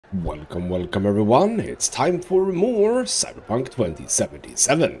Welcome everyone, it's time for more Cyberpunk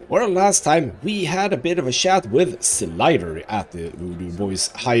 2077, where last time we had a bit of a chat with Slider at the Voodoo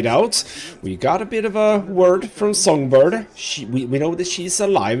Boys hideout. We got a bit of a word from Songbird. We know that she's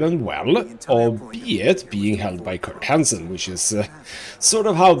alive and well, albeit being held by Kurt Hansen, which is sort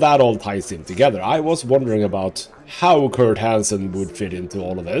of how that all ties in together. I was wondering about how Kurt Hansen would fit into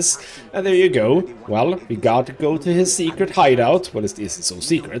all of this, and there you go. Well, we got to go to his secret hideout. Well, it isn't so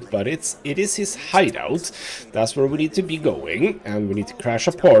secret, but it is his hideout. That's where we need to be going, and we need to crash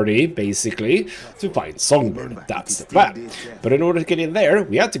a party, basically, to find Songbird. That's the plan. But in order to get in there,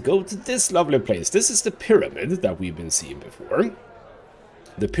 we have to go to this lovely place. This is the pyramid that we've been seeing before.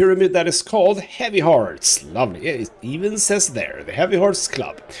 The pyramid that is called Heavy Hearts. Lovely. It even says there, the Heavy Hearts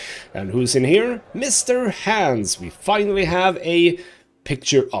Club. And who's in here? Mr. Hans. We finally have a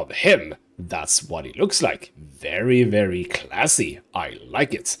picture of him. That's what he looks like. Very, very classy. I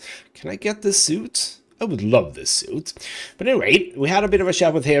like it. Can I get this suit? I would love this suit. But anyway, we had a bit of a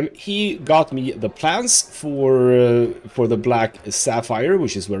chat with him. He got me the plans for the black Sapphire,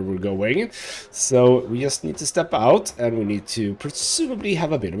 which is where we're going. So we just need to step out, and we need to presumably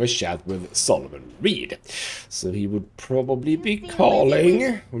have a bit of a chat with Solomon Reed. So he would probably be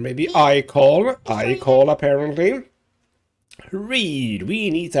calling, or maybe I call apparently. Reed, we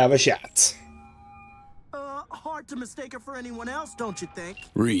need to have a chat. Hard to mistake her for anyone else, don't you think?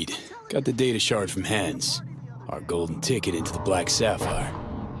 Reed, got the data shard from Hans. Our golden ticket into the Black Sapphire.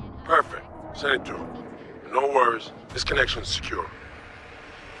 Perfect. Send it through. No worries. This connection's secure.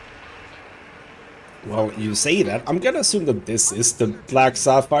 Well, you say that. I'm gonna assume that this is the Black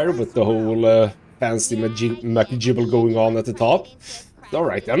Sapphire with the whole fancy MacGibble going on at the top.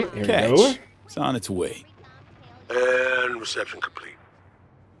 Alright then, here we go. It's on its way. And reception complete.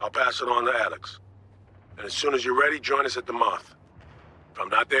 I'll pass it on to Alex. And as soon as you're ready, join us at the Moth. If I'm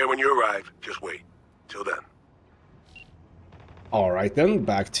not there when you arrive, just wait. Till then. Alright then,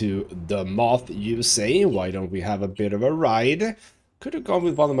 back to the Moth, you say. Why don't we have a bit of a ride? Could have gone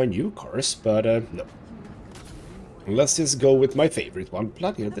with one of my new cars, but no. Let's just go with my favorite one.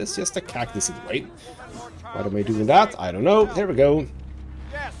 Bloody hell, there's just a cactus in the way. Why am I doing that? I don't know. There we go.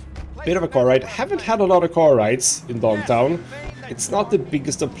 Bit of a car ride. Haven't had a lot of car rides in Dogtown. It's not the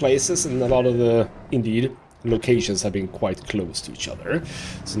biggest of places, and a lot of the, indeed, locations have been quite close to each other.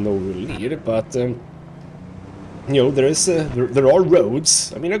 So no real need, but, you know, there are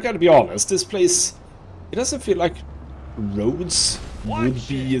roads. I mean, I've got to be honest, this place, it doesn't feel like roads would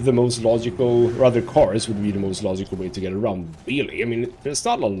be the most logical, rather cars would be the most logical way to get around, really. I mean, there's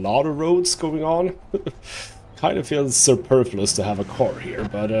not a lot of roads going on. Kind of feels superfluous to have a car here,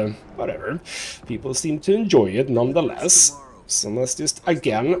 but whatever. People seem to enjoy it nonetheless. So let's just,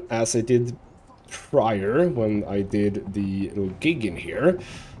 again, as I did prior when I did the little gig in here,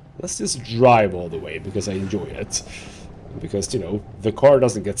 let's just drive all the way because I enjoy it. Because, you know, the car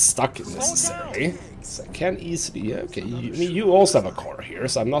doesn't get stuck necessarily. So I can easily, yeah, okay, you also have a car here,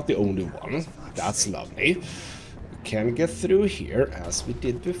 so I'm not the only one. That's lovely. We can get through here as we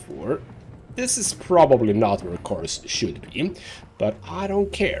did before. This is probably not where cars should be, but I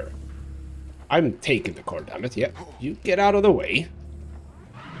don't care. I'm taking the car, damn it. Yeah, you get out of the way.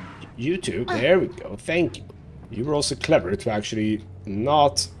 You too. There we go. Thank you. You were also clever to actually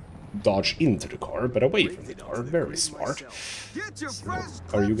not dodge into the car, but away from the car. Very smart. So,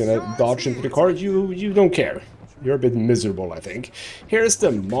 are you gonna dodge into the car? You don't care. You're a bit miserable, I think. Here's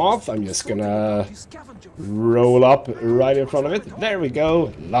the Moth. I'm just gonna roll up right in front of it. There we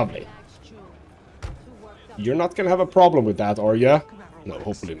go. Lovely. You're not gonna have a problem with that, are you? No,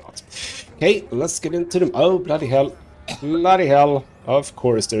 hopefully not. Okay, let's get into them. Oh, bloody hell. Bloody hell. Of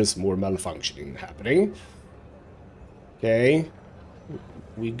course, there's more malfunctioning happening. Okay.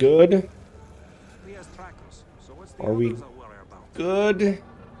 We good? Are we good?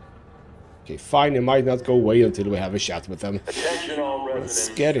 Okay, fine. It might not go away until we have a chat with them. Let's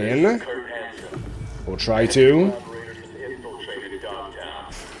get in. Or try to.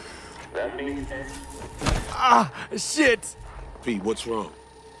 Ah, shit! Pete, what's wrong?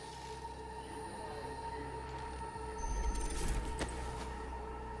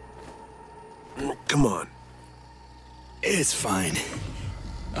 Come on. It's fine.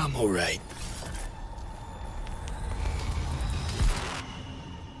 I'm alright.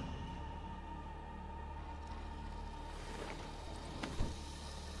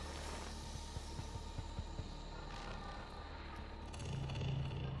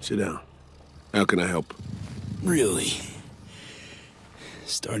 Sit down. How can I help? Really?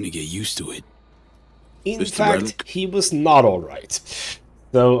 Starting to get used to it. In fact, he was not alright.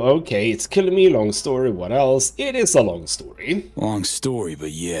 So, okay, it's killing me, long story, what else? It is a long story. Long story,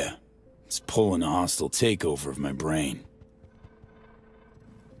 but yeah. It's pulling a hostile takeover of my brain.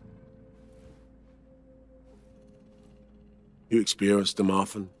 You experience them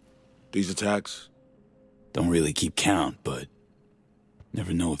often? These attacks? Don't really keep count, but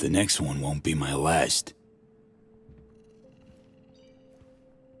never know if the next one won't be my last.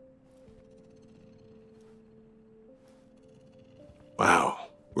 Wow,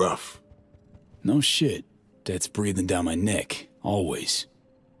 rough. No shit. Death's breathing down my neck, always.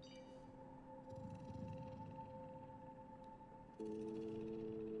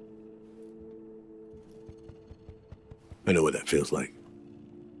 I know what that feels like.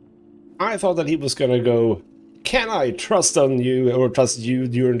 I thought that he was gonna go, can I trust on you or trust you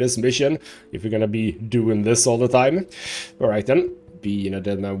during this mission if you're gonna be doing this all the time? Alright then, being a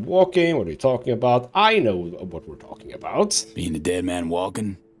dead man walking, what are you talking about? I know what we're talking about. Being a dead man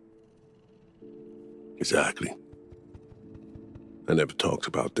walking? Exactly. I never talked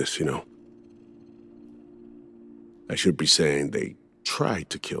about this, you know. I should be saying they tried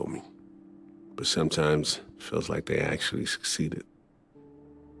to kill me, but sometimes it feels like they actually succeeded.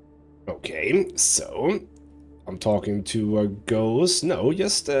 Okay, so I'm talking to a ghost. No,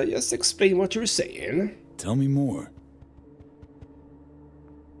 just explain what you're saying. Tell me more.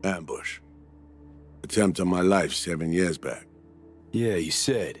 Ambush. Attempt on my life 7 years back. Yeah, you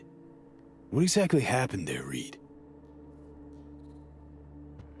said. What exactly happened there, Reed?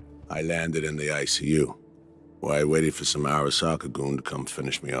 I landed in the ICU, where I waited for some Arasaka goon to come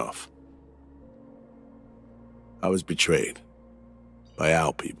finish me off. I was betrayed by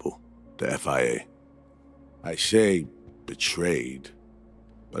our people, the FIA. I say betrayed,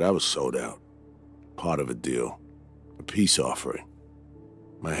 but I was sold out. Part of a deal. A peace offering.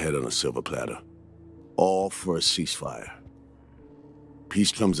 My head on a silver platter. All for a ceasefire.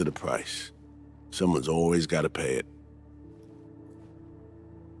 Peace comes at a price. Someone's always got to pay it.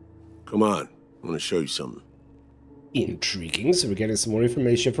 Come on, I want to show you something. Intriguing, so we're getting some more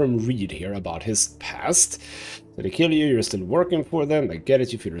information from Reed here about his past. So they kill you, you're still working for them, I get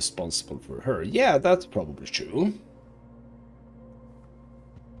it, you feel responsible for her. Yeah, that's probably true.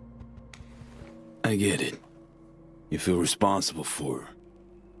 I get it. You feel responsible for her.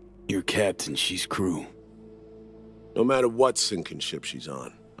 You're captain, she's crew. No matter what sinking ship she's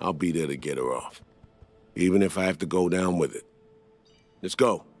on, I'll be there to get her off. Even if I have to go down with it. Let's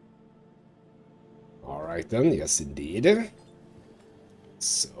go. Alright then, yes indeed.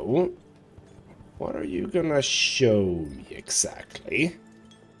 So, what are you gonna show me exactly?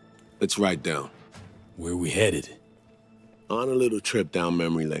 Let's ride down. Where we headed? On a little trip down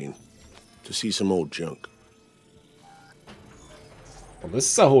memory lane. To see some old junk. Well,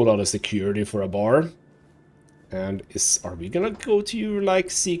 this is a whole lot of security for a bar. And are we gonna go to your, like,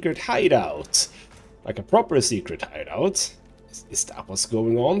 secret hideout? Like a proper secret hideout? Is that what's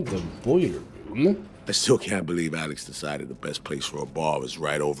going on? The boiler room? I still can't believe Alex decided the best place for a bar was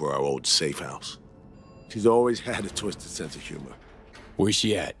right over our old safe house. She's always had a twisted sense of humor. Where's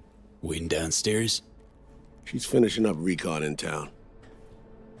she at? Waiting downstairs? She's finishing up recon in town.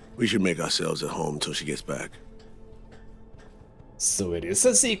 We should make ourselves at home until she gets back. So it is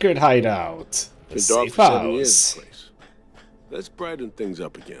a secret hideout. A Been dark safe for 7 years, house. this place. Let's brighten things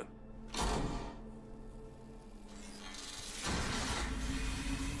up again.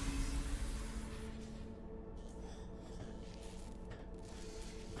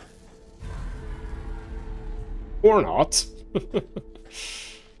 Or not.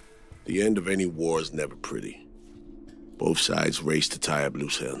 The end of any war is never pretty. Both sides race to tie up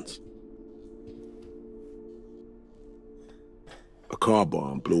loose ends. A car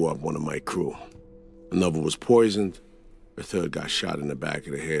bomb blew up one of my crew. Another was poisoned. A third got shot in the back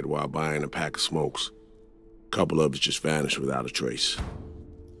of the head while buying a pack of smokes. A couple others just vanished without a trace.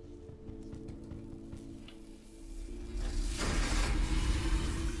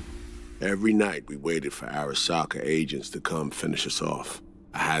 Every night we waited for Arasaka agents to come finish us off.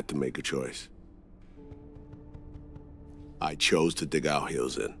 I had to make a choice. I chose to dig our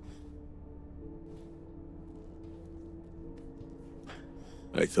heels in.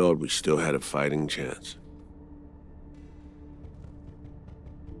 I thought we still had a fighting chance.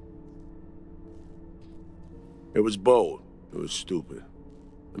 It was bold. It was stupid.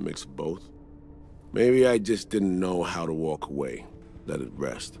 A mix of both. Maybe I just didn't know how to walk away, let it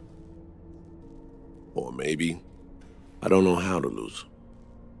rest. Or maybe I don't know how to lose.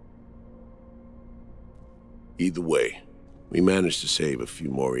 Either way, we managed to save a few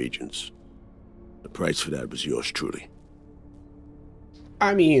more agents. The price for that was yours truly.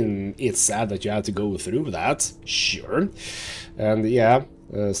 I mean, it's sad that you had to go through that, sure. And yeah,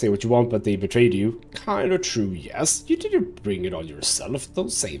 Say what you want, but they betrayed you. Kind of true, yes. You didn't bring it on yourself,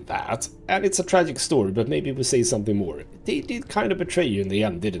 don't say that. And it's a tragic story, but maybe we say something more. They did kind of betray you in the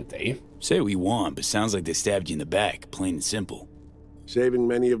end, didn't they? Say what we want, but sounds like they stabbed you in the back, plain and simple. Saving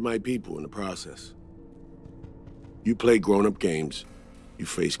many of my people in the process. You play grown-up games, you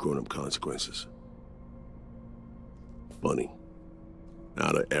face grown-up consequences. Funny.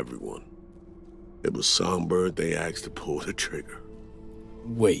 Out of everyone, it was Songbird they asked to pull the trigger.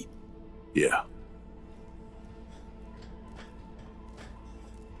 Wait. Yeah.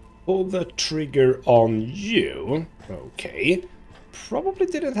 Pull the trigger on you? Okay. Probably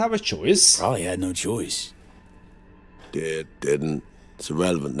didn't have a choice. Probably had no choice. Didn't. It's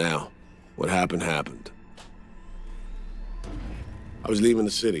irrelevant now. What happened, happened. I was leaving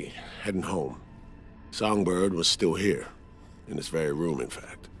the city, heading home. Songbird was still here. In this very room, in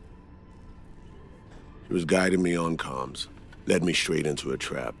fact. She was guiding me on comms. Led me straight into a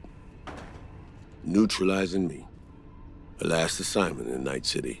trap. Neutralizing me. Her last assignment in Night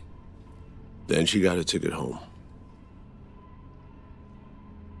City. Then she got a ticket home.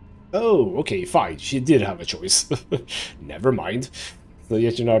 Oh, okay, fine. She did have a choice. Never mind. So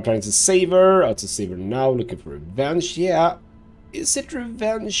yet you're now trying to save her. To save her now, looking for revenge. Yeah. Is it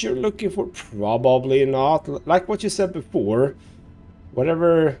revenge you're looking for? Probably not. Like what you said before.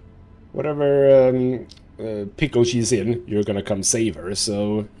 Whatever pickle she's in, you're gonna come save her.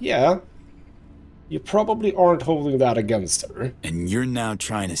 So, yeah. You probably aren't holding that against her. And you're now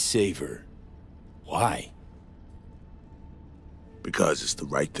trying to save her. Why? Because it's the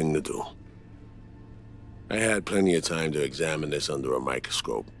right thing to do. I had plenty of time to examine this under a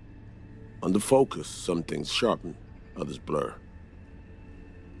microscope. Under focus, some things sharpen, others blur.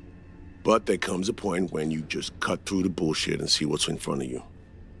 But there comes a point when you just cut through the bullshit and see what's in front of you.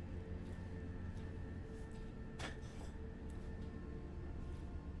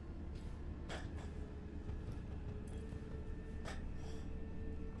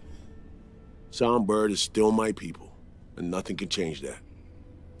 Songbird is still my people, and nothing can change that.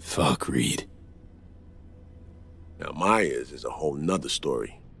 Fuck, Reed. Now, Myers is a whole nother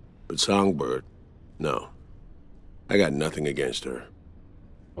story. But Songbird, no. I got nothing against her.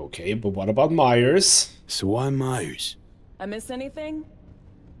 Okay, but what about Myers? So why Myers? I miss anything?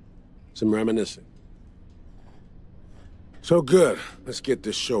 Some reminiscing. So good. Let's get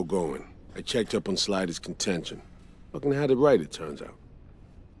this show going. I checked up on Slider's contention. Fucking had it right, it turns out.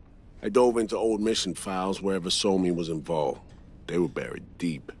 I dove into old mission files wherever Somi was involved. They were buried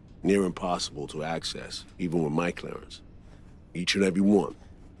deep, near impossible to access, even with my clearance. Each and every one.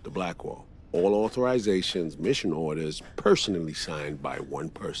 The Blackwall. All authorizations, mission orders, personally signed by one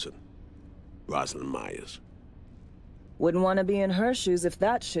person. Rosalind Myers. Wouldn't want to be in her shoes if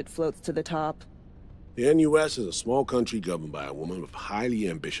that shit floats to the top. The NUS is a small country governed by a woman with highly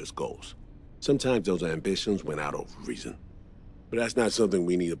ambitious goals. Sometimes those ambitions went out of reason. But that's not something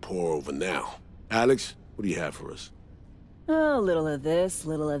we need to pour over now. Alex, what do you have for us? A little of this,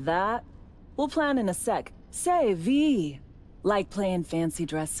 little of that. We'll plan in a sec. Say, V. Like playing fancy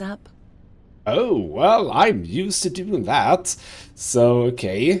dress up? Oh, well, I'm used to doing that. So,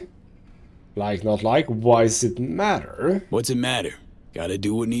 okay. Like, not like, why does it matter? What's it matter? Gotta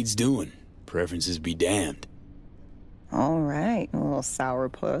do what needs doing. Preferences be damned. All right, a little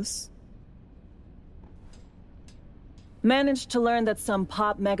sourpuss. Managed to learn that some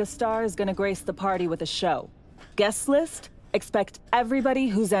pop megastar is gonna grace the party with a show. Guest list? Expect everybody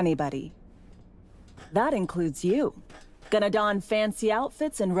who's anybody. That includes you. Gonna don fancy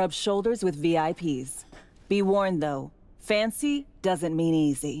outfits and rub shoulders with VIPs. Be warned though, fancy doesn't mean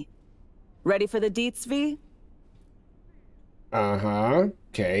easy. Ready for the deets, V? Uh-huh.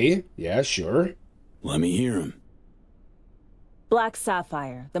 Okay. Yeah, sure. Let me hear him. Black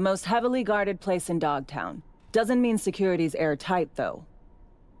Sapphire, the most heavily guarded place in Dogtown. Doesn't mean security's airtight though.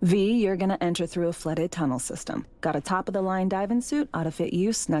 V, you're gonna enter through a flooded tunnel system. Got a top-of-the-line diving suit, ought to fit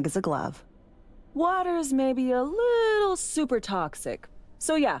you snug as a glove. Water's maybe a little super toxic.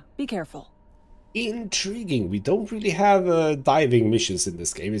 So yeah, be careful. Intriguing. We don't really have diving missions in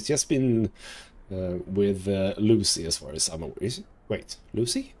this game. It's just been with Lucy as far as I'm aware. Wait,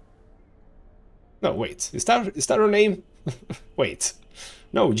 Lucy? No, wait. Is that her name? Wait.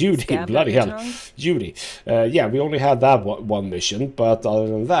 No, Judy. Scabbed Bloody up your hell. tongue? Judy. Yeah, we only had that one mission, but other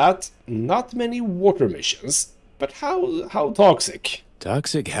than that, not many water missions. But how toxic?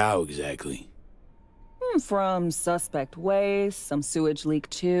 Toxic how exactly? From suspect waste, some sewage leak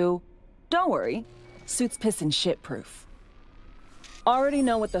too. Don't worry, suit's piss and shit proof. Already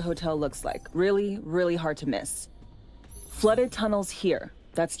know what the hotel looks like. Really, really hard to miss. Flooded tunnels here.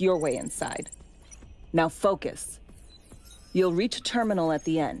 That's your way inside. Now focus. You'll reach a terminal at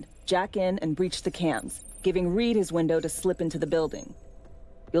the end, jack in and breach the cams, giving Reed his window to slip into the building.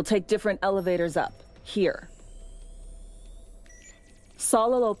 You'll take different elevators up, here.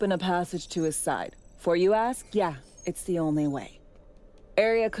 Saul will open a passage to his side. For you ask, yeah, it's the only way.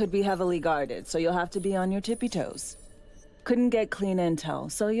 Area could be heavily guarded, so you'll have to be on your tippy toes. Couldn't get clean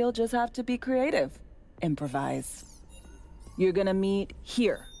intel, so you'll just have to be creative. Improvise. You're gonna meet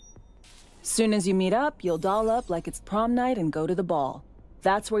here. Soon as you meet up, you'll doll up like it's prom night and go to the ball.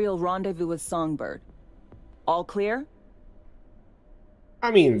 That's where you'll rendezvous with Songbird. All clear? I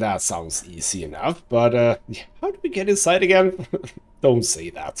mean, that sounds easy enough, but how do we get inside again? Don't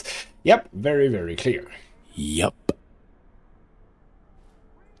say that. Yep, very, very clear. Yup.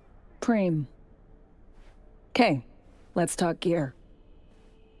 Preem. Okay, let's talk gear.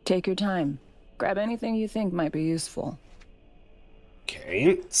 Take your time. Grab anything you think might be useful.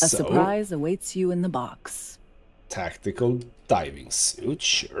 Okay, A surprise awaits you in the box. Tactical diving suit,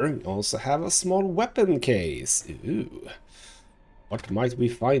 sure. We also have a small weapon case. Ooh. What might we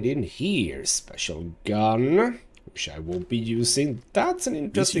find in here? Special gun, which I won't be using. That's an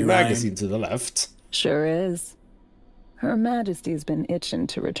interesting magazine to the left. Sure is. Her Majesty's been itching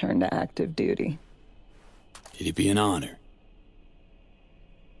to return to active duty. It'd be an honor.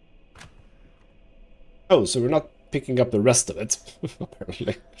 Oh, so we're not picking up the rest of it,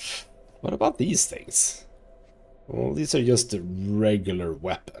 apparently. What about these things? Well, these are just regular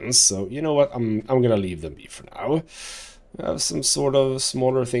weapons, so you know what? I'm gonna leave them be for now. We have some sort of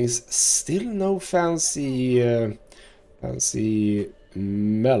smaller things. Still no fancy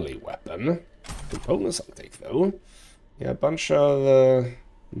melee weapon. Components I'll take though. Yeah, a bunch of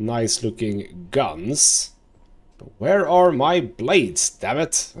nice looking guns. But where are my blades? Damn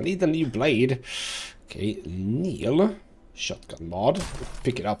it! I need a new blade. Okay, Neil. Shotgun mod.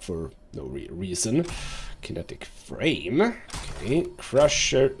 Pick it up for no reason. Kinetic frame. Okay,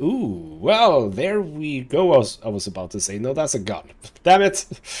 crusher. Ooh, well, there we go. I was about to say, no, that's a gun. Damn it!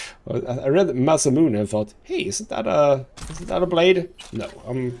 I read Masamune and thought, hey, isn't that a blade? No,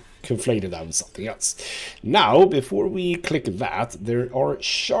 I'm conflated that with something else. Now, before we click that, there are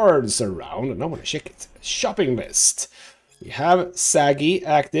shards around, and I want to check it. Shopping list. We have Saggy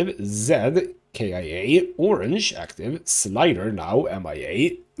active, Zed KIA, Orange active, Slider now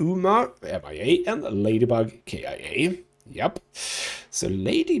MIA, Uma MIA, and Ladybug KIA. Yep. So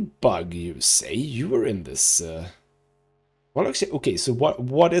Ladybug, you say you were in this. Well, actually, okay. So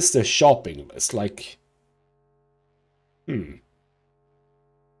what is the shopping list like?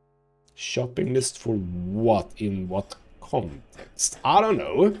 Shopping list for what? In what context? I don't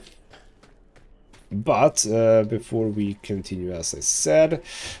know. But before we continue, as I said,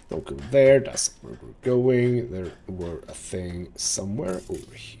 don't go there, that's where we're going. There were a thing somewhere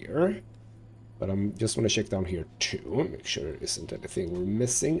over here. But I'm just want to check down here too, make sure there isn't anything we're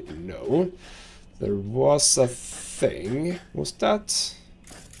missing. No. There was a thing. Was that?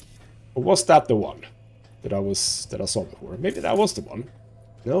 Or was that the one that I saw before? Maybe that was the one.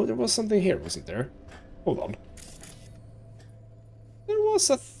 No, there was something here, wasn't there? Hold on. There was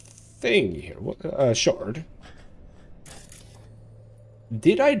a thing here. What? Shard.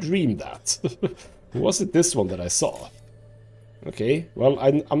 Did I dream that? Was it this one that I saw? Okay, well,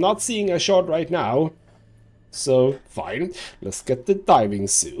 I'm not seeing a shard right now. So, fine. Let's get the diving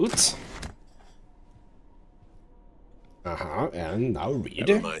suit. And now read.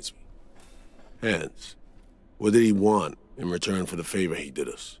 That reminds me. Hans, what did he want in return for the favor he did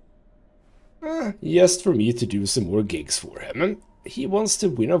us? He asked for me to do some more gigs for him. He wants to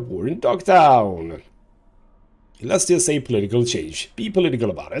win a war in Dogtown. Let's just say political change. Be political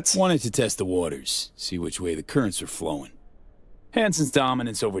about it. Wanted to test the waters, see which way the currents are flowing. Hansen's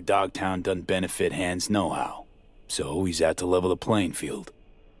dominance over Dogtown doesn't benefit Hans' know-how, so he's out to level the playing field.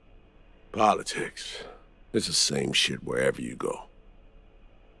 Politics. It's the same shit wherever you go.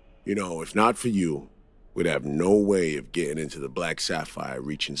 You know, if not for you, we'd have no way of getting into the Black Sapphire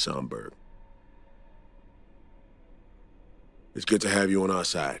reaching Songbird. It's good to have you on our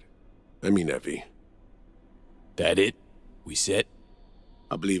side. I mean that, V. That it? We set?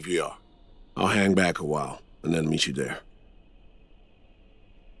 I believe we are. I'll hang back a while, and then meet you there.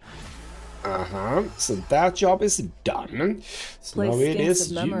 So that job is done. So Place now it stinks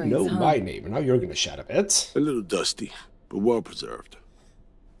is, of memories, you know huh? my name, and now you're gonna chat a bit. A little dusty, but well preserved.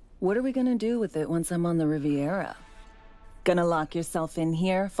 What are we gonna do with it once I'm on the Riviera? Gonna lock yourself in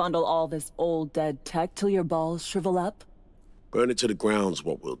here, fondle all this old dead tech till your balls shrivel up? Burn it to the ground's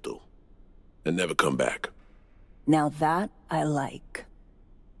what we'll do. And never come back. Now that I like.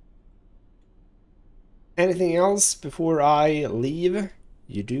 Anything else before I leave?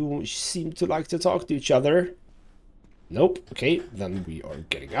 You do seem to like to talk to each other. Nope. Okay, then we are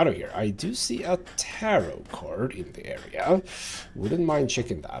getting out of here. I do see a tarot card in the area. Wouldn't mind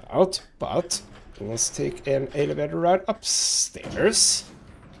checking that out, but let's take an elevator ride upstairs.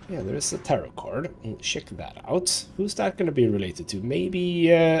 Yeah, there is a tarot card. Check that out. Who's that going to be related to?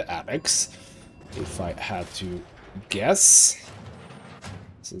 Maybe Alex, if I had to guess.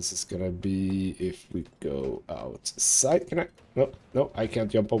 So this is going to be if we go outside. Can I? No, no, I can't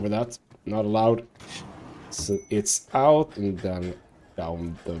jump over that. Not allowed. So it's out and then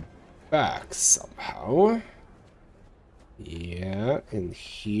down the back somehow. Yeah, in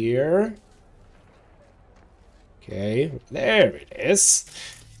here. Okay, there it is.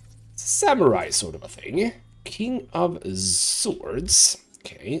 Samurai sort of a thing. King of Swords.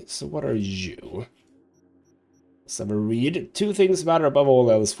 Okay, so what are you? Let's have a read. Two things matter above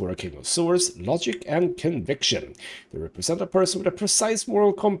all else for a King of Swords: logic and conviction. They represent a person with a precise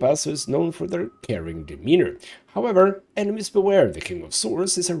moral compass who is known for their caring demeanor. However, enemies beware. The King of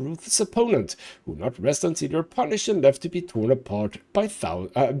Swords is a ruthless opponent who will not rest until you're punished and left to be torn apart by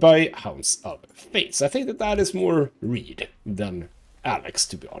hounds of fate. So I think that is more Reed than Alex,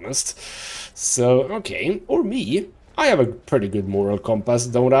 to be honest. So, okay. Or me. I have a pretty good moral compass,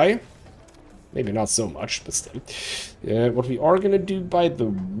 don't I? Maybe not so much, but still. What we are going to do, by the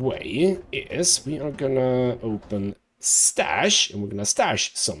way, is we are going to open stash, and we're going to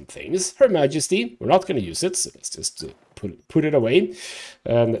stash some things. Her Majesty, we're not going to use it, so let's just put it away.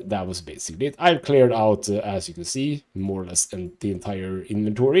 And that was basically it. I've cleared out, as you can see, more or less the entire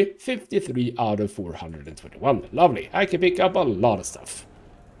inventory. 53 out of 421. Lovely. I can pick up a lot of stuff.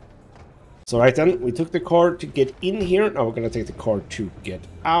 So right then, we took the card to get in here. Now we're going to take the card to get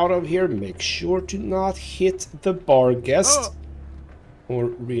out of here. Make sure to not hit the bar guest. Or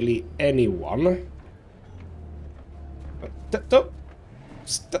really anyone.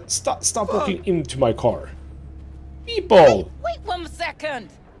 Stop walking into my car. People! Wait 1 second!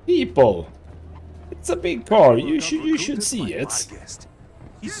 People! It's a big car. You should see it.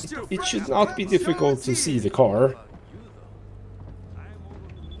 It should not be difficult to see the car.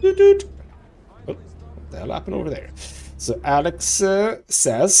 Doot. Oh, what the hell happened over there? So Alex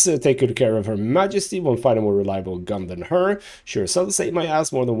says, take good care of Her Majesty, won't find a more reliable gun than her. Sure, so to save my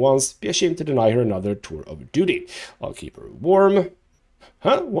ass more than once, be ashamed to deny her another tour of duty. I'll keep her warm.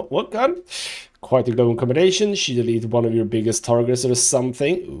 Huh? What gun? Quite a glowing combination. She deleted one of your biggest targets or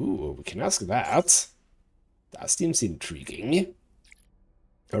something. Ooh, we can ask that. That seems intriguing.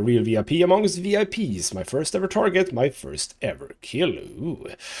 A real VIP amongst VIPs. My first ever target, my first ever kill. Ooh.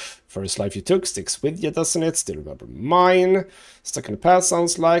 First life you took sticks with you, doesn't it? Still remember mine. Stuck in the past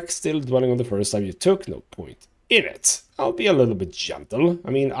sounds like. Still dwelling on the first life you took. No point in it. I'll be a little bit gentle.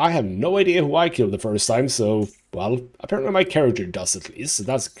 I mean, I have no idea who I killed the first time, so, well, apparently my character does at least, so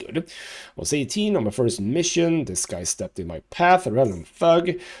that's good. I was 18 on my first mission. This guy stepped in my path, a random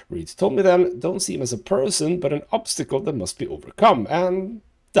thug. Reed told me then, don't see him as a person, but an obstacle that must be overcome, and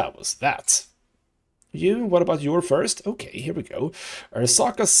that was that. You, what about your first? Okay, here we go.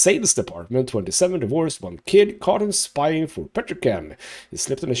 Arasaka Sales Department, 27, divorced, 1 kid, caught him spying for Petrochem. He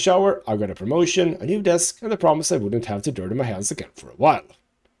slipped in a shower, I got a promotion, a new desk, and the promise I wouldn't have to dirty my hands again for a while.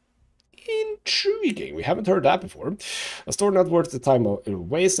 Intriguing, we haven't heard that before. A story not worth the time it'll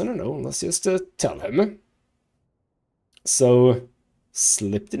waste, I don't know, let's just tell him. So,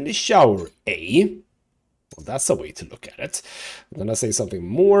 slipped in the shower, eh? Well, that's a way to look at it. And then I say something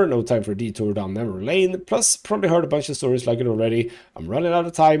more, no time for a detour down memory lane, plus probably heard a bunch of stories like it already. I'm running out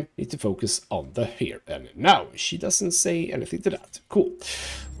of time, need to focus on the here and now. She doesn't say anything to that. Cool.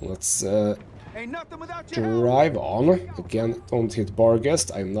 Let's drive on. Again, don't hit bar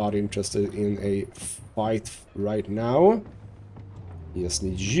guest. I'm not interested in a fight right now. Just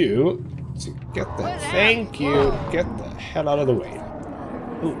need you to get the... Thank you. Get the hell out of the way.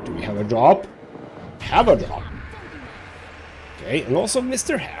 Oh, do we have a drop? Have a drop. Okay, and also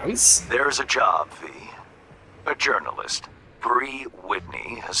Mr. Hans. There's a job, V. A journalist, Bree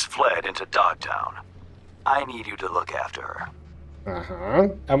Whitney, has fled into Dogtown. I need you to look after her. Uh-huh.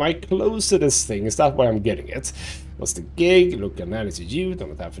 Am I close to this thing? Is that why I'm getting it? What's the gig? Look, I'm not to you. Don't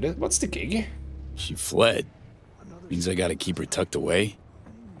have time for this. What's the gig? She fled. Means I gotta keep her tucked away?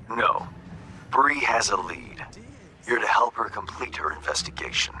 No. Bree has a lead. You're to help her complete her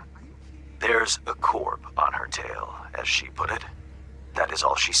investigation. There's a corp on her tail, as she put it. That is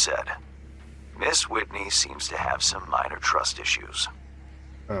all she said. Miss Whitney seems to have some minor trust issues.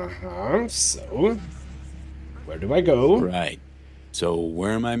 Uh-huh, so... where do I go? Right. So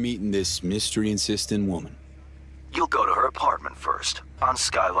where am I meeting this mystery-insistent woman? You'll go to her apartment first, on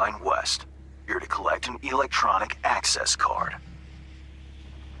Skyline West. You're to collect an electronic access card.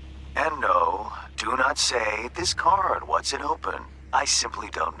 And no, Do not say, this card, what's it open? I simply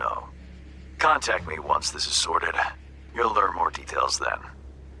don't know. Contact me once this is sorted. You'll learn more details then.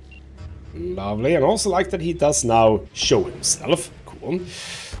 Lovely, and also like that he does now show himself. Cool.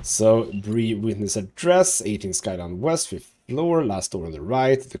 So, Bree witness address, 18 Skyline West, 5th floor, last door on the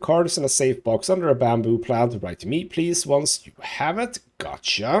right. The card is in a safe box under a bamboo plant. Write to me, please, once you have it.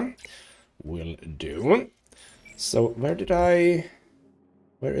 Gotcha. Will do. So, where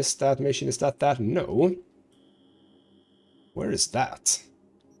is that mission? Is that? No. Where is that?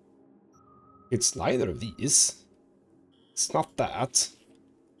 It's neither of these. It's not that.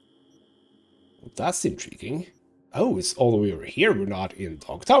 Well, that's intriguing. Oh, it's all the way over here. We're not in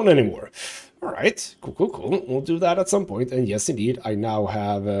Dogtown anymore. Alright, cool. We'll do that at some point. And yes, indeed, I now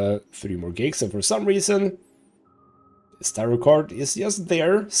have 3 more gigs. And for some reason, this tarot card is just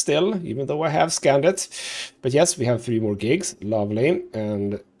there still, even though I have scanned it. But yes, we have 3 more gigs. Lovely.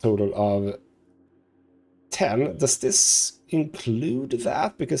 And total of 10. Does this include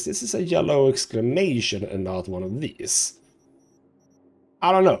that? Because this is a yellow exclamation and not one of these.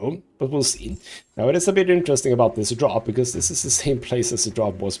 I don't know, but we'll see. Now, it is a bit interesting about this drop, because this is the same place as the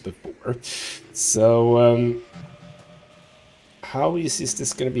drop was before. So, how easy is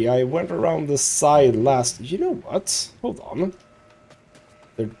this going to be? I went around the side last... You know what? Hold on.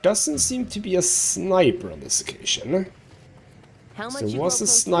 There doesn't seem to be a sniper on this occasion. There was a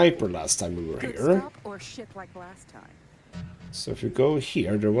sniper last time we were here. So if you go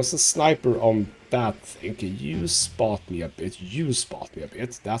here, there was a sniper on that thing. You spot me a bit. You spot me a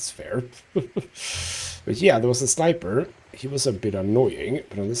bit. That's fair. But yeah, there was a sniper. He was a bit annoying.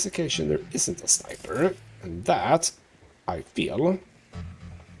 But on this occasion, there isn't a sniper. And that, I feel,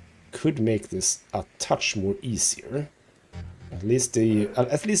 could make this a touch more easier. At least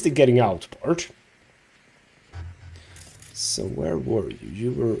the getting out part. So where were you?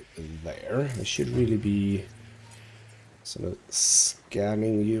 You were there. I should really be sort of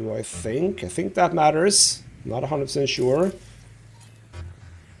scanning you, I think. I think that matters. Not 100% sure.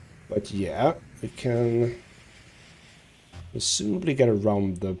 But yeah, we can presumably get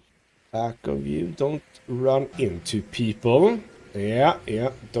around the back of you. Don't run into people. Yeah,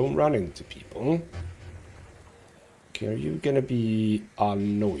 don't run into people. Okay, are you gonna be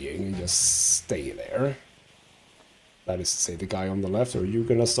annoying and just stay there? That is to say, the guy on the left, or are you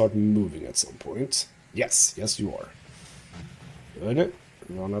gonna start moving at some point? Yes, you are. Good.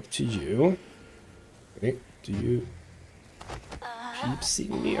 Run up to you. Okay, do you keep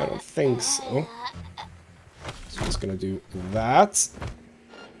seeing me? I don't think so. So I'm just gonna do that.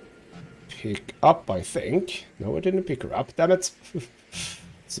 Pick up, I think. No, I didn't pick her up. Damn it.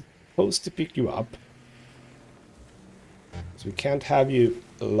 Supposed to pick you up. So we can't have you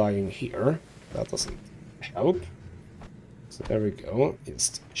lying here. That doesn't help. So there we go.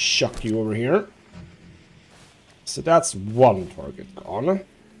 Just chuck you over here. So that's one target gone.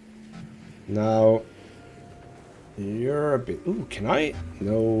 Now, you're a bit... Ooh, can I?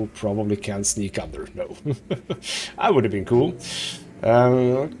 No, probably can't sneak under. No. That would have been cool.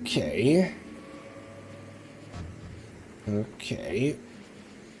 Okay. Okay.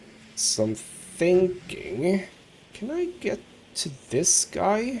 So I'm thinking... Can I get to this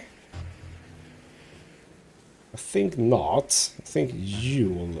guy? I think not. I think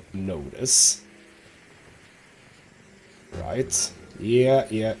you'll notice. Right. Yeah,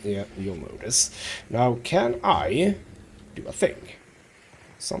 you'll notice. Now, can I do a thing?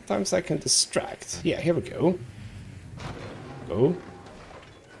 Sometimes I can distract. Yeah, here we go. Go.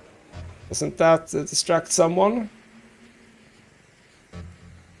 Doesn't that distract someone?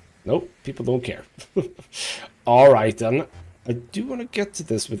 Nope, people don't care. Alright then. I do want to get to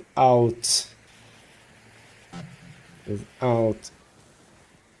this without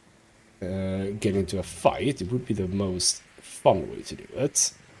getting into a fight. It would be the most fun way to do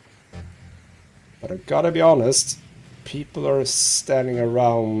it. But I gotta be honest, people are standing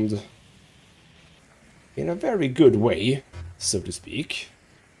around in a very good way, so to speak.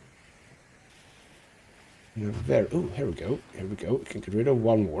 In a very... Oh, here we go. Here we go. We can get rid of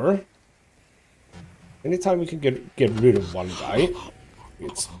one more. Anytime we can get rid of one guy,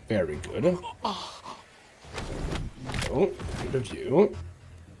 it's very good. Oh, get rid of you.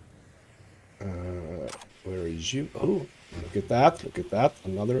 Where is you? Oh, look at that. Look at that.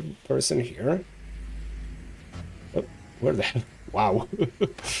 Another person here. Oh, where the hell? Wow.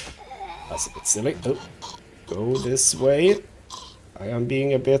 That's a bit silly. Oh, go this way. I am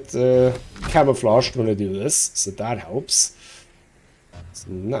being a bit camouflaged when I do this, so that helps. So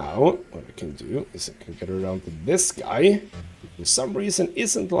now, what I can do is I can get around to this guy, who for some reason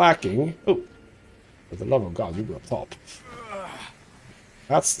isn't lacking. Oh, for the love of God, you were up top.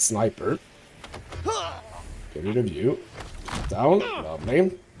 That's the sniper. Get rid of you. Down.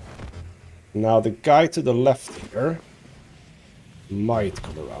 Lovely. Now the guy to the left here might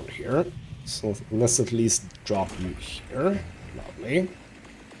come around here. So let's at least drop you here. Lovely.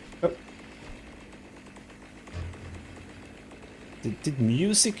 Oh. Did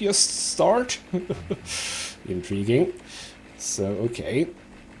music just start? Intriguing. So, okay.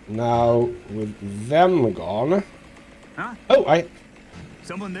 Now, with them gone... Huh? Oh,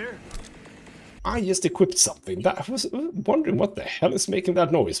 Someone there? I just equipped something. I was wondering what the hell is making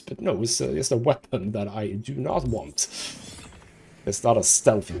that noise. But no, it's just a weapon that I do not want. It's not a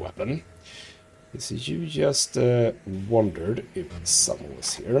stealthy weapon. So you just wondered if someone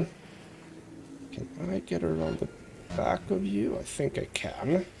was here. Can I get around the back of you? I think I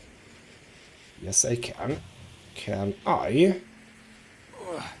can. Yes, I can. Can I?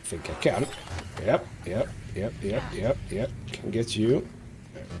 I think I can. Yep. Can get you.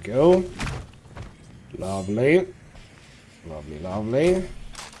 There we go. Lovely. Lovely.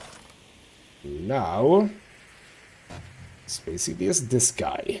 Now, it's basically just this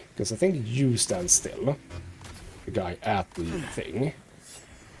guy. Because I think you stand still. The guy at the thing.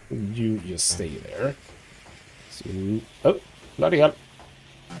 You just stay there. So, oh, bloody hell.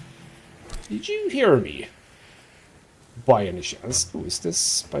 Did you hear me? By any chance? Oh, is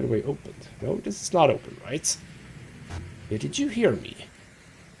this, by the way, opened? No, this is not open, right? Yeah, did you hear me?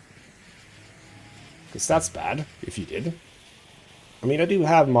 Because that's bad, if you did. I mean, I do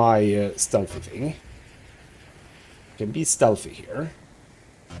have my stealthy thing. I can be stealthy here.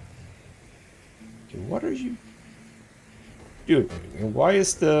 Okay, what are you doing? And why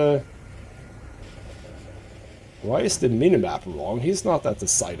is the minimap wrong? He's not at the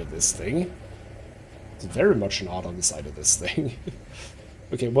side of this thing. It's very much not on the side of this thing.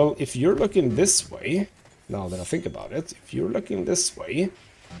 Okay, well, if you're looking this way, now that I think about it, if you're looking this way,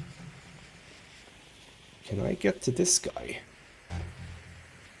 can I get to this guy?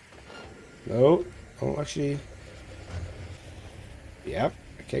 No. Oh, actually... yeah,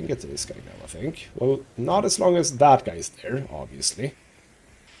 I can get to this guy now, I think. Well, not as long as that guy's there, obviously.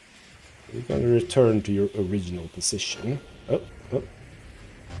 You're going to return to your original position. Oh.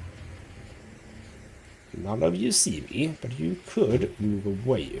 None of you see me, but you could move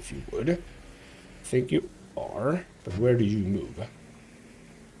away if you would. I think you are, but where do you move?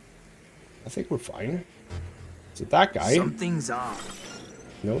 I think we're fine. So that guy... Something's off.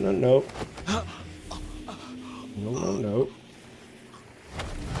 No. No.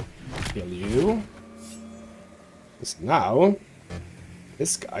 Kill you. So now,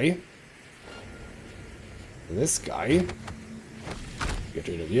 this guy. Get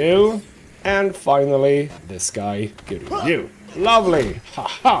rid of you. And finally, this guy, get rid of you. Lovely!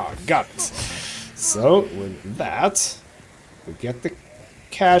 Haha, got it. So, with that, we get the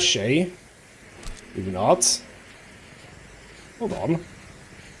cache. Maybe not. Hold on.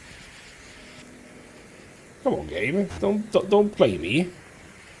 Come on, game. Don't play me.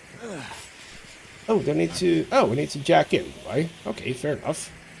 Oh, we need to jack in, right? Okay, fair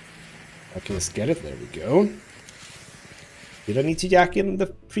enough. Okay, let's get it. There we go. Did I need to jack in the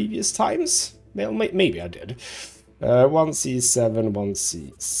previous times? Well, maybe I did. 1C7,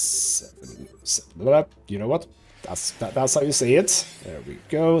 1C7. You know what? That's how you say it. There we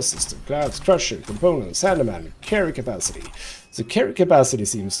go. System class, crusher, components, handyman, carry capacity. So carry capacity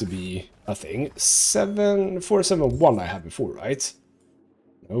seems to be a thing. 471 I had before, right?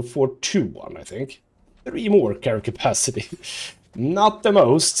 No, 421 I think. 3 more carry capacity. Not the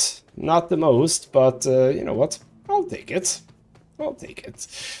most, but you know what? I'll take it.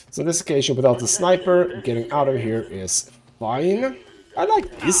 So this occasion, without the sniper, getting out of here is fine. I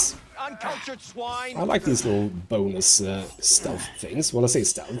like these. Uncultured swine. I like these little bonus stealth things. When I say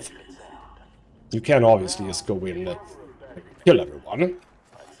stealth, you can obviously just go in and kill everyone.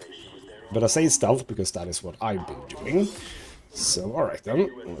 But I say stealth because that is what I've been doing. So, alright then.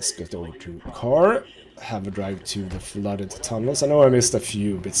 Let's get over to the car. Have a drive to the flooded tunnels. I know I missed a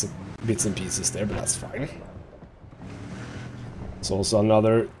few bits and pieces there, but that's fine. There's also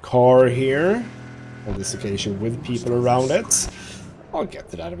another car here, on this occasion with people around it. I'll get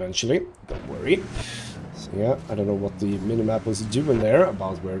to that eventually, don't worry. So yeah, I don't know what the minimap was doing there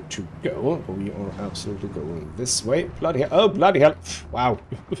about where to go, but we are absolutely going this way. Bloody hell, oh bloody hell, wow.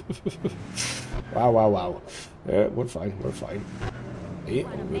 wow. We're fine. Okay,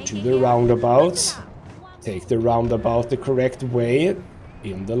 over to the roundabout. Take the roundabout the correct way,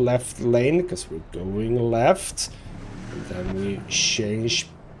 in the left lane, because we're going left. And then we change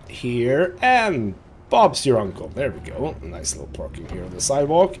here, and Bob's your uncle. There we go. A nice little parking here on the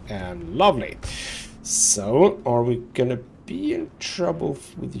sidewalk, and lovely. So, are we gonna be in trouble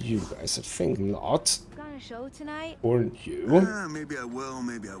with you guys. I think not. Got a show tonight? Or you. Maybe I will,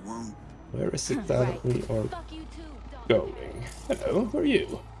 maybe I won't. Where is it that we are Fuck you too, dog. going? Hello, who are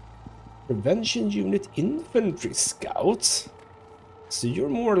you? Prevention Unit Infantry Scouts. So you're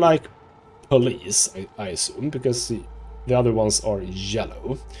more like police, I assume, because the other ones are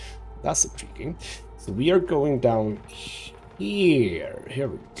yellow. That's intriguing. So we are going down here. Here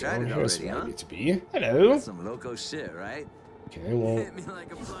we go. Here's where I need to be. Hello. Some loco shit, right? Okay, well, Hit me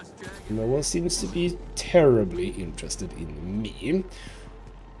like a plush dragon. no one seems to be terribly interested in me.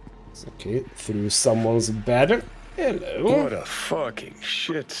 It's okay, through someone's bed. Hello. What a fucking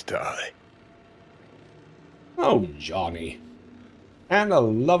shit sty. Oh, Johnny. And a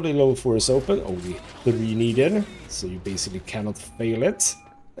lovely low force open. Only 3 needed, so you basically cannot fail it.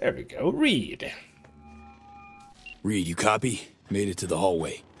 There we go. Read. Reed, you copy? Made it to the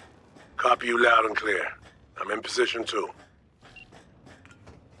hallway. Copy you loud and clear. I'm in position 2.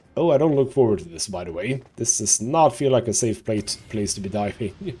 Oh, I don't look forward to this, by the way. This does not feel like a safe place to be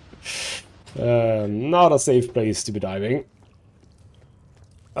diving. Not a safe place to be diving.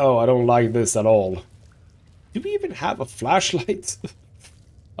 Oh, I don't like this at all. Do we even have a flashlight?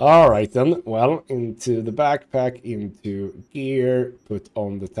 Alright then, well, into the backpack, into gear, put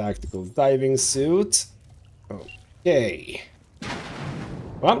on the tactical diving suit. Okay.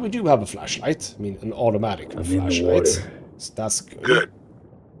 Well, we do have a flashlight. I mean, an automatic flashlight. So that's good. Good.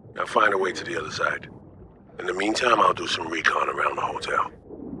 Now find a way to the other side. In the meantime, I'll do some recon around the hotel.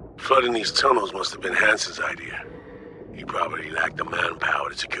 Flooding these tunnels must have been Hansen's idea. He probably lacked the manpower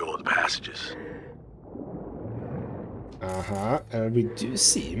to secure all the passages. And we do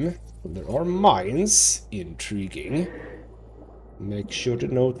seem there are mines. Intriguing. Make sure to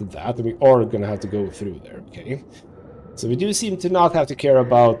note that we are gonna have to go through there, okay? So we do seem to not have to care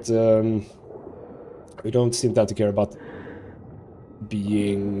about we don't seem to have to care about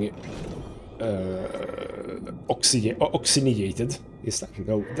being oxygenated. Is that?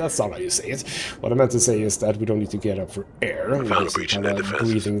 No, that's not how you say it. What I meant to say is that we don't need to get up for air. I found a breach in their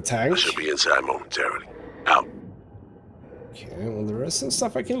defenses. Breathing tank. I should be inside momentarily. Out. Okay, well there is some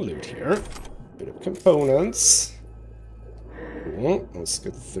stuff I can loot here. Bit of components. Cool. Let's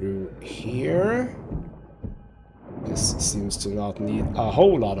get through here. This seems to not need a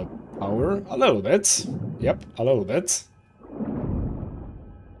whole lot of power. A little bit. Yep, a little bit.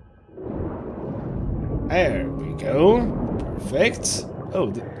 There we go. Perfect.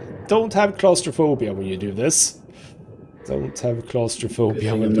 Oh, don't have claustrophobia when you do this. Don't have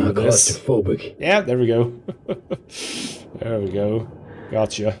claustrophobia when you do this. Claustrophobic. Yeah, there we go. There we go.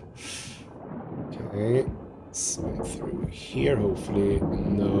 Gotcha. Okay. Swim through here. Hopefully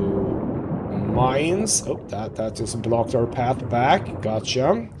no mines. Oh, that just blocked our path back.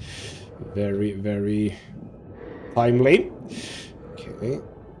 Gotcha. Very, very timely. Okay.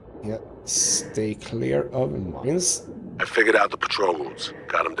 Yeah. Stay clear of mines. I figured out the patrol routes.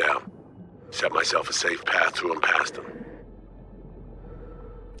 Got them down. Set myself a safe path through and past them.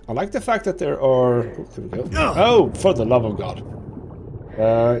 I like the fact that there are... Oh, there we go. Oh, for the love of God.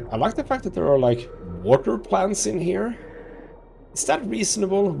 I like the fact that there are, like, water plants in here. Is that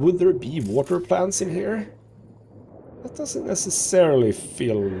reasonable? Would there be water plants in here? That doesn't necessarily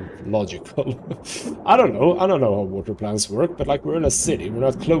feel logical. I don't know how water plants work, but like we're in a city, we're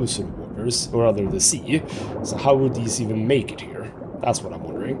not close to the waters, or rather the sea. So how would these even make it here? That's what I'm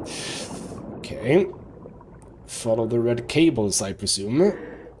wondering. Okay. Follow the red cables, I presume.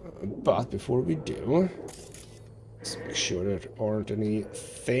 But before we do, let's make sure there aren't any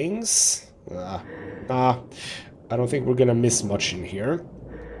things. I don't think we're gonna miss much in here.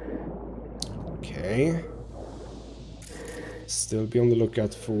 Okay. Still be on the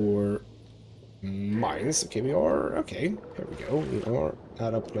lookout for mines. Okay, we are... Okay, here we go. We are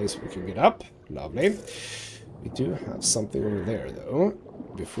at a place we can get up. Lovely. We do have something over there, though.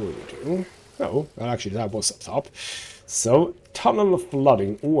 Before we do... Oh, well, actually, that was up top. So, tunnel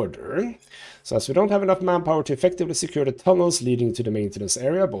flooding order. So, as we don't have enough manpower to effectively secure the tunnels leading to the maintenance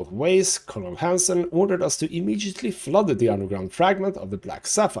area both ways, Colonel Hansen ordered us to immediately flood the underground fragment of the Black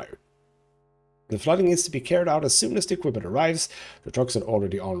Sapphire. The flooding is to be carried out as soon as the equipment arrives. The trucks are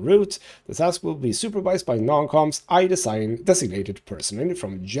already en route. The task will be supervised by non-coms designated personnel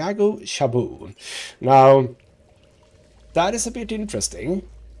from Jago Shabu. Now, that is a bit interesting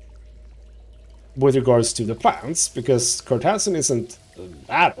with regards to the plants, because Kurt Hansen isn't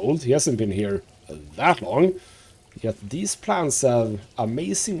that old. He hasn't been here that long. Yet these plants have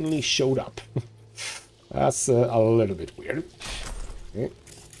amazingly showed up. That's a little bit weird. Okay.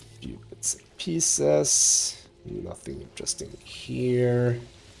 Few bits and pieces. Nothing interesting here.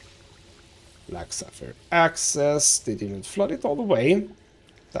 Black Sapphire access. They didn't flood it all the way.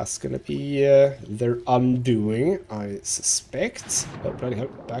 That's gonna be their undoing, I suspect. Oh, bloody hell.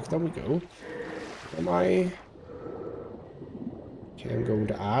 Back down we go. Am I... Okay, I'm going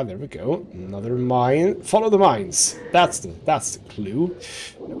to... there we go. Another mine. Follow the mines. That's the clue.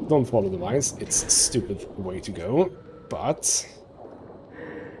 No, don't follow the mines. It's a stupid way to go. But...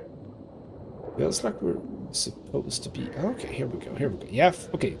 feels like we're supposed to be... Okay, here we go. Yeah,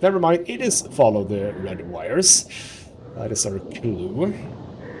 okay, never mind. It is follow the red wires. That is our clue.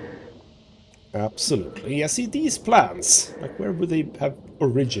 Absolutely. Yeah, see, these plans. Like, where would they have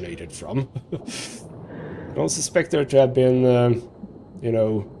originated from? I don't suspect there to have been... you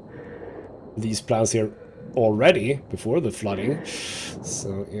know, these plants here already before the flooding.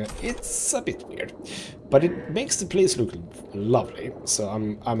 So yeah, it's a bit weird, but it makes the place look lovely. So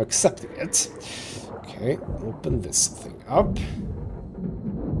I'm accepting it. Okay, open this thing up.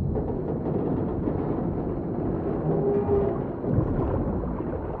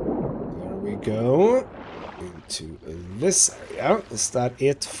 There we go. Into this area. Is that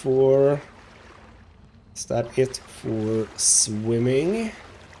it for... Is that it for swimming?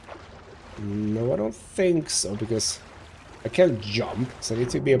 No, I don't think so, because I can't jump, so I need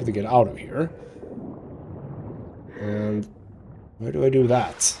to be able to get out of here. And where do I do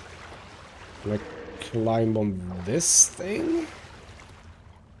that? Can I climb on this thing?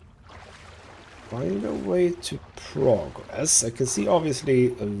 Find a way to progress. I can see obviously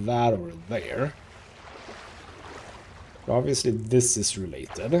that over there. Obviously this is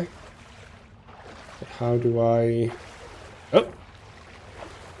related. But how do I... Oh!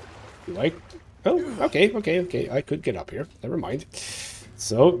 Do I... Oh, okay. I could get up here. Never mind.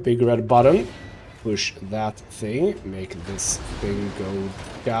 So, big red button. Push that thing. Make this thing go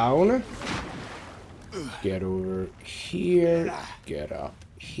down. Get over here. Get up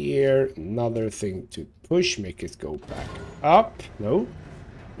here. Another thing to push. Make it go back up. No.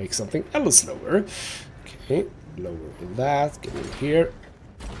 Make something else lower. Okay. Lower that. Get in here.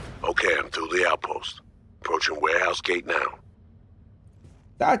 Okay, I'm through the outpost. Approaching warehouse gate now.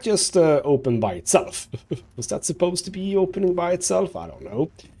 That just opened by itself. Was that supposed to be opening by itself? I don't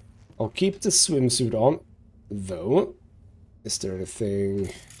know. I'll keep the swimsuit on, though. Is there anything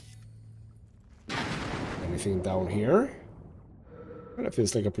down here? Well, it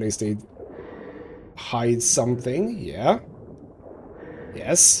feels like a place they hide something. Yeah.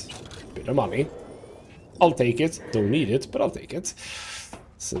 Yes. Bit of money. I'll take it. Don't need it, but I'll take it.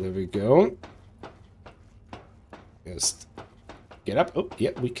 So there we go. Just get up. Oh,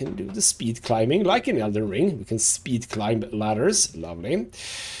 yeah, we can do the speed climbing like in Elden Ring. We can speed climb ladders. Lovely.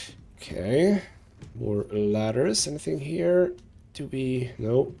 Okay. More ladders. Anything here? Do we...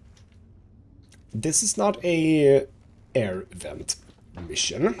 No. This is not a air vent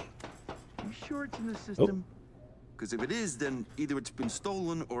mission. You sure it's in the system? Because if it is, then either it's been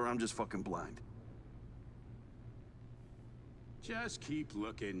stolen or I'm just fucking blind. Just keep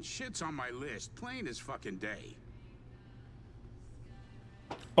looking. Shit's on my list, plain as fucking day.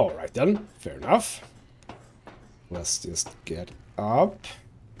 Alright then, fair enough. Let's just get up.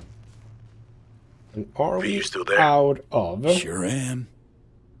 And are we still there? Out of... Sure am.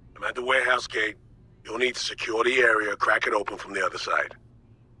 I'm at the warehouse gate. You'll need to secure the area, crack it open from the other side.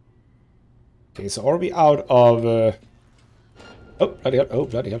 Okay, so are we out of... Oh, bloody hell. Oh,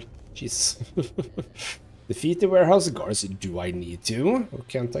 bloody hell. Jesus. Defeat the warehouse guards. Do I need to? Or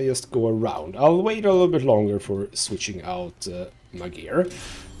can't I just go around? I'll wait a little bit longer for switching out my gear.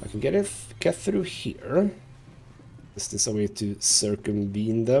 I can get through here. Is this a way to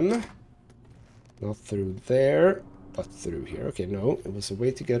circumvent them? Not through there, but through here. Okay, no. It was a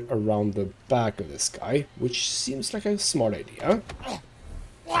way to get around the back of this guy, which seems like a smart idea. There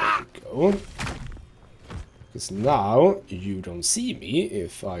we go. Because now you don't see me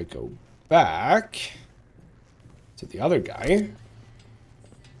if I go back to the other guy,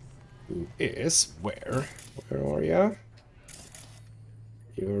 who is where? Where are you?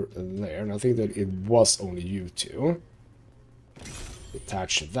 You're there, and I think that it was only you two.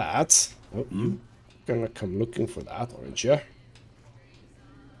 Attach that. Oh, you're gonna come looking for that, aren't you?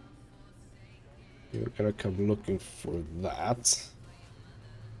 You're gonna come looking for that.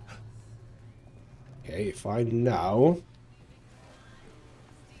 Okay, if I now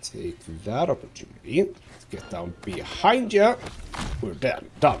take that opportunity to get down behind you, we're dead.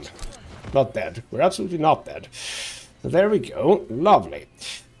 Done. Not dead. We're absolutely not dead. So there we go. Lovely.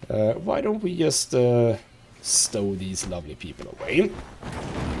 Why don't we just stow these lovely people away?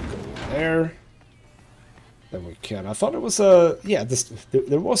 Go there. Then we can. I thought it was yeah,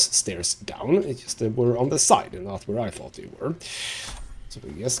 there was stairs down. It's just they were on the side and not where I thought they were. So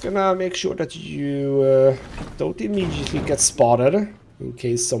we're just gonna make sure that you don't immediately get spotted in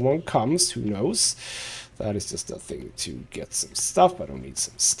case someone comes, who knows. That is just a thing to get some stuff. I don't need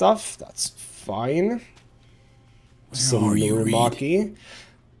some stuff, that's fine. Where are you, Reed?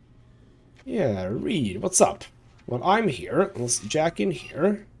 Yeah, Reed, what's up? Well, I'm here. Let's jack in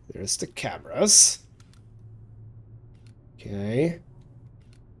here. There's the cameras. Okay.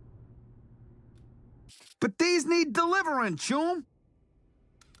 But these need delivering, chum.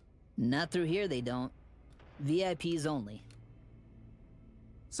 Not through here, they don't. VIPs only.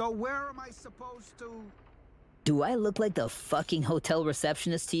 So where am I supposed to... Do I look like the fucking hotel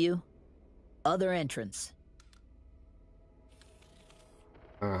receptionist to you? Other entrance.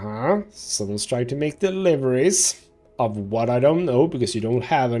 Uh-huh. Someone's trying to make deliveries of what I don't know, because you don't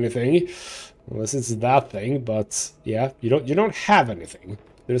have anything. Unless it's that thing, but yeah, you don't have anything.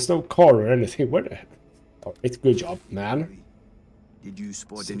 There's no car or anything. Where the hell? Oh, it's good job, man. Did you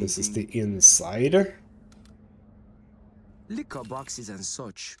spot So anything? this is the inside. Liquor boxes and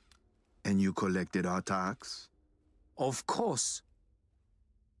such. And you collected our tax? Of course.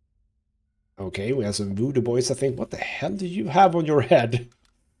 Okay, we have some voodoo boys, I think. What the hell do you have on your head?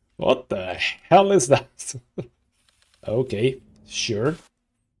 What the hell is that? Okay, sure.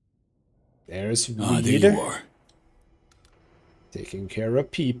 There's Reed. Ah, there you are. Taking care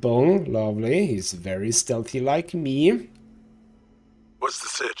of people. Lovely. He's very stealthy like me. What's the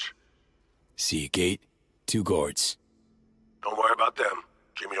sitch? See a gate? 2 guards. Don't worry about them.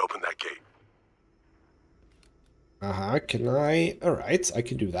 Jimmy opened that gate. Uh-huh, can I... Alright, I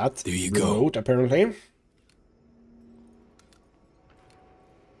can do that. There you Remote, go. Apparently.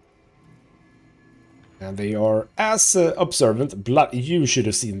 And they are as observant. Blood, you should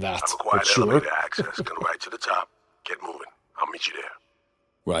have seen that. Have a quiet Sure. elevator access. Come right to the top. Get moving. I'll meet you there.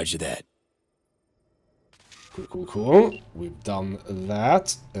 Roger that. Cool, cool, cool. We've done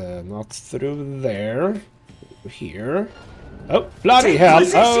that. Not through there. Here. Oh, bloody hell!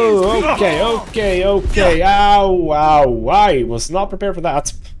 Oh, okay. Ow, ow. I was not prepared for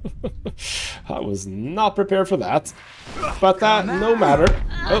that. I was not prepared for that. But that, no matter.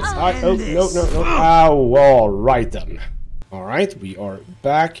 Oh, no. Ow, alright then. Alright, we are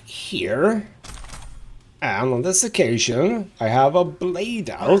back here. And on this occasion, I have a blade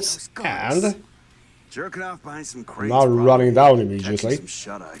out, and Jerking off behind some I'm crates. not running down immediately. Some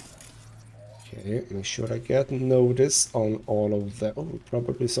shut-eye. Okay, make sure I get notice on all of the... Oh,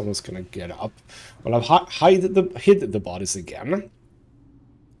 probably someone's gonna get up. Well, I've hid the bodies again.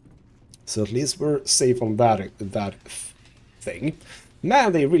 So at least we're safe on that thing.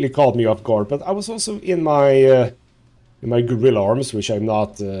 Man, they really caught me off guard, but I was also in my gorilla arms, which I'm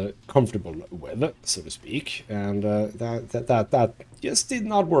not comfortable with, so to speak. And that just did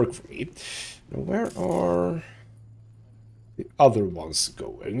not work for me. Now, where are the other ones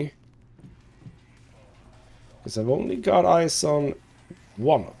going? Because I've only got eyes on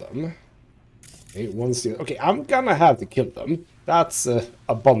one of them. Okay, one's the... Okay, I'm gonna have to kill them. That's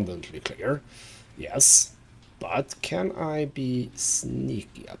abundantly clear. Yes. But can I be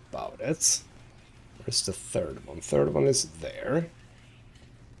sneaky about it? Where's the third one? Third one is there.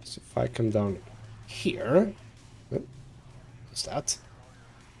 So if I come down here... Oh, what's that?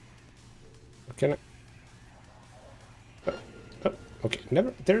 Can I... Oh, okay,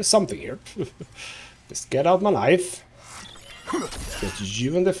 never... There's something here. Just get out my knife. Get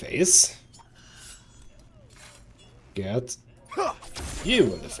you in the face. Get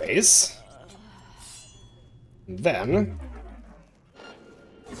you in the face. And then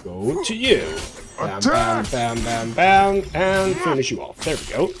go to you. Bam, bam, bam, bam, bam, and finish you off. There we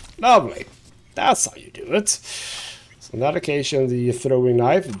go. Lovely. That's how you do it. So on that occasion, the throwing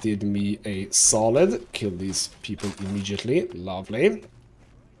knife did me a solid. Kill these people immediately. Lovely.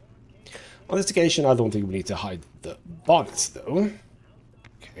 On this occasion, I don't think we need to hide the bodies, though.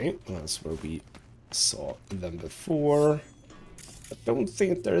 Okay, that's where we saw them before. I don't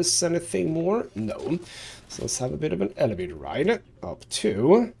think there's anything more. No. So let's have a bit of an elevator ride up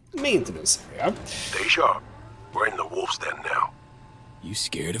to maintenance area. Stay sharp. We're in the wolf's den now. You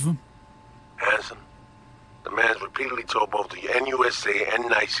scared of him? Hansen, the man's repeatedly told both the NUSA and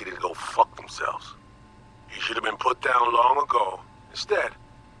Night City to go fuck themselves. He should have been put down long ago. Instead,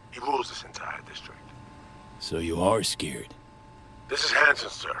 he rules this entire district. So you are scared? This is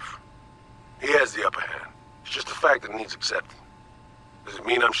Hansen's turf. He has the upper hand. It's just a fact that needs accepting. Does it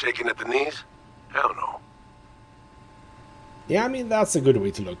mean I'm shaking at the knees? Hell no. Yeah, I mean, that's a good way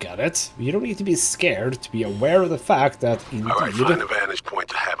to look at it. You don't need to be scared to be aware of the fact that, indeed... Alright, find a vantage point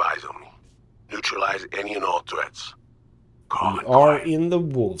to have eyes on me. Neutralize any and all threats. We are in the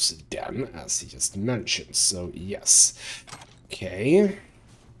wolf's den, as he just mentioned, so yes. Okay.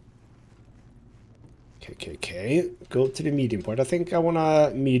 Okay. Go to the meeting point. I think I want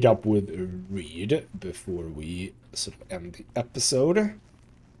to meet up with Reed before we sort of end the episode.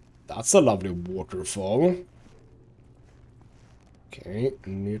 That's a lovely waterfall. Okay,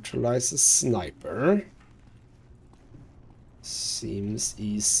 neutralize the sniper. Seems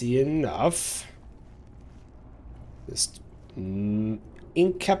easy enough. Just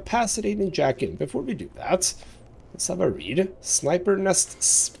incapacitating Jack in. Before we do that, let's have a read. Sniper nest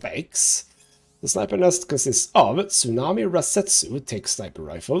specs. The sniper nest consists of Tsunami Rasetsu take sniper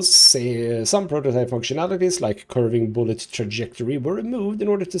rifles. Some prototype functionalities like curving bullet trajectory were removed in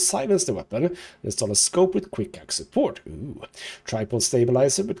order to silence the weapon and install a scope with quick act support. Ooh. Tripod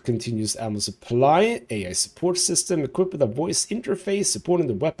stabilizer with continuous ammo supply. AI support system equipped with a voice interface supporting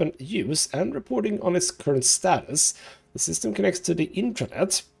the weapon use and reporting on its current status. The system connects to the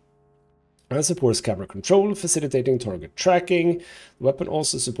intranet and supports camera control, facilitating target tracking. The weapon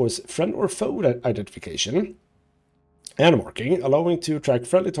also supports friend or foe identification and marking, allowing to track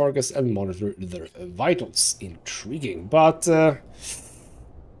friendly targets and monitor their vitals. Intriguing, but it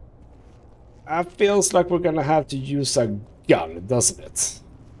feels like we're gonna have to use a gun, doesn't it?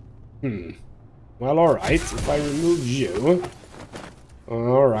 Well, alright, if I remove you...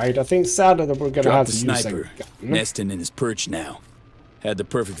 Alright, I think sadly that we're gonna have to use a gun. Nesting in his perch now. Had the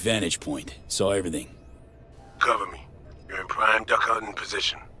perfect vantage point. Saw everything. Cover me. You're in prime duck hunting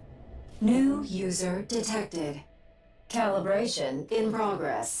position. New user detected. Calibration in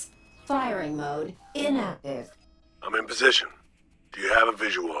progress. Firing mode inactive. I'm in position. Do you have a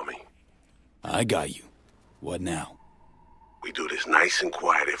visual on me? I got you. What now? We do this nice and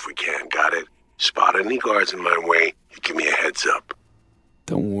quiet if we can, got it? Spot any guards in my way, you give me a heads up.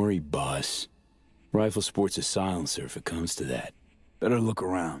 Don't worry, boss. Rifle sports a silencer if it comes to that. Better look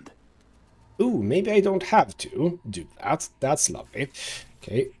around. Ooh, maybe I don't have to do that. That's lovely.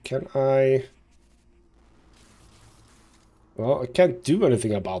 Okay, can I... Well, I can't do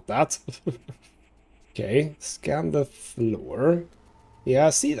anything about that. Okay, scan the floor. Yeah, I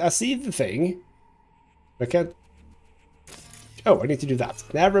see the thing. I can't... Oh, I need to do that.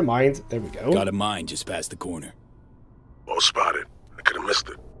 Never mind. There we go. Got a mine just past the corner. Well spotted. I could have missed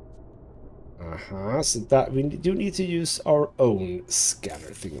it. So that we do need to use our own scanner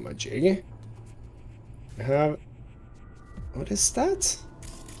thingamajig. I have... What is that?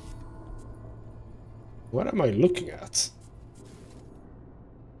 What am I looking at?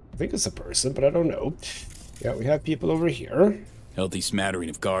 I think it's a person, but I don't know. Yeah, we have people over here. Healthy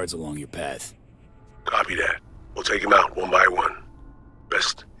smattering of guards along your path. Copy that. We'll take them out one by one.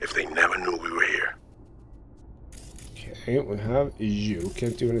 Best if they never knew we were here. Okay, we have you.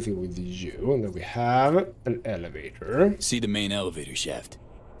 Can't do anything with you. And then we have an elevator. See the main elevator shaft.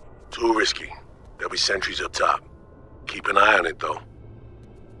 Too risky. There'll be sentries up top. Keep an eye on it, though.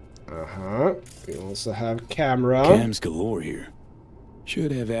 We also have camera. Cams galore here.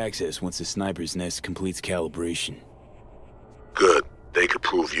 Should have access once the sniper's nest completes calibration. Good. They could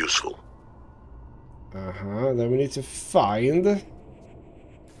prove useful. Then we need to find...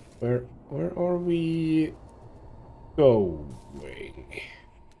 Where are we... going?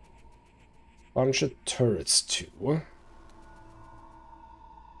 Bunch of turrets too.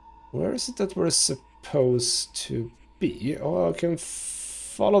 Where is it that we're supposed to be? Oh, I can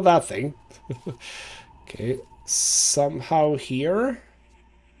follow that thing. Okay, somehow here.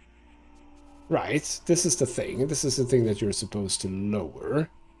 Right, this is the thing. This is the thing that you're supposed to lower.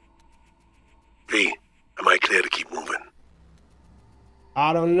 V, am I clear to keep moving?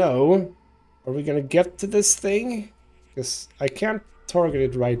 I don't know. Are we gonna get to this thing? Because I can't target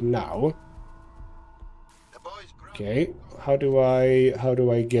it right now. Okay, how do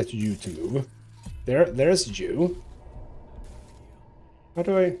I get you to move? There's you. How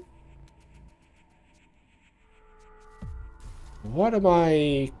do I... What am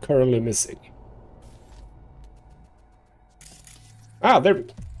I currently missing? Ah, there...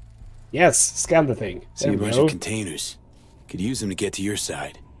 Yes, scan the thing. See a bunch of containers. Could use them to get to your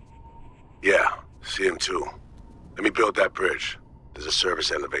side. Yeah, see him too. Let me build that bridge. There's a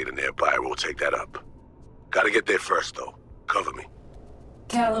service elevator nearby. We'll take that up. Gotta get there first, though. Cover me.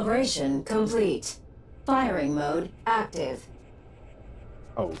 Calibration complete. Firing mode active.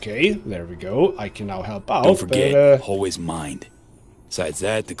 Okay, there we go. I can now help out. Don't forget, but, always mind. Besides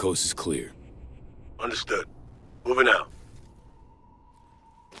that, the coast is clear. Understood. Moving out.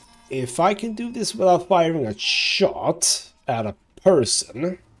 If I can do this without firing a shot at a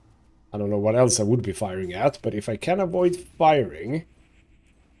person, I don't know what else I would be firing at, but if I can avoid firing,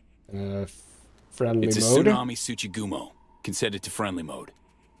 friendly it's mode. It's a Tsunami Tsuchigumo. Can set it to friendly mode.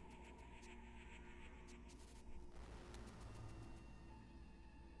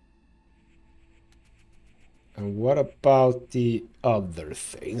 And what about the other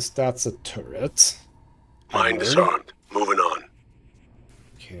things? That's a turret. Mine disarmed. Moving on.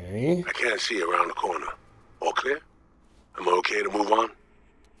 Okay. I can't see around the corner. All clear? Am I okay to move on?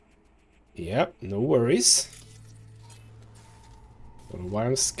 Yep, no worries. Don't know why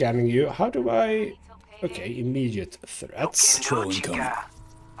I'm scanning you. How do I... Okay, immediate threats. Patrol incoming.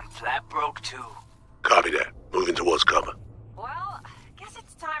 I'm flat broke too. Copy that. Moving towards cover. Well, guess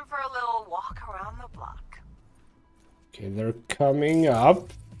it's time for a little walk around the block. Okay, they're coming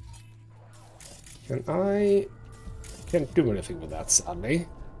up. Can I... Can't do anything with that, sadly.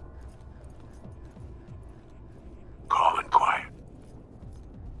 Calm and quiet.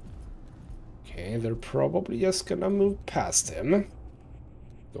 Okay, they're probably just gonna move past him.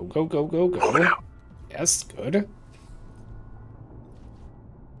 Go, go, go, go, go. Moving out. Yes, good.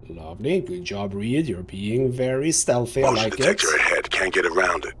 Lovely. Good job, Reed. You're being very stealthy. Motion I like it. detector ahead. Can't get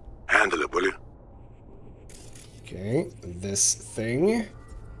around it. Handle it, will you? Okay, this thing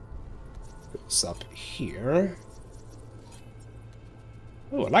goes up here.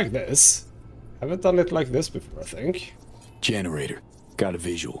 Oh, I like this. Haven't done it like this before, I think. Generator. Got a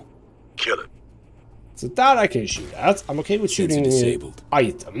visual. Kill it. So that I can shoot at. I'm okay with Sensor shooting disabled.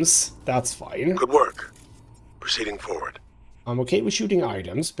 items. That's fine. Good work. Proceeding forward. I'm okay with shooting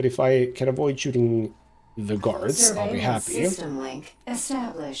items, but if I can avoid shooting the guards, I'll be Surveillance happy. system link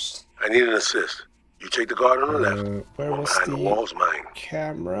established. I need an assist. You take the guard on the left. Where One was behind the wall's mine.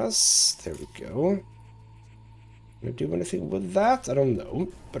 cameras? There we go. Can I do anything with that? I don't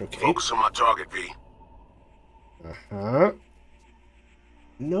know, but okay. Focus on my target, V. Uh-huh.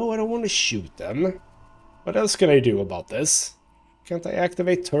 No, I don't want to shoot them. What else can I do about this? Can't I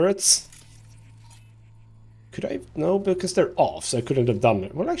activate turrets? Could I? No, because they're off, so I couldn't have done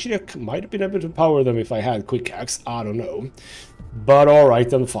it. Well, actually, I might have been able to power them if I had quick axe. I don't know. But alright,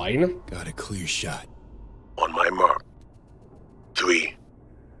 then fine. Got a clear shot. On my mark. 3,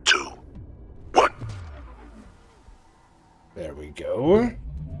 2, 1. There we go.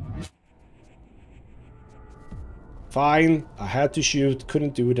 Fine. I had to shoot.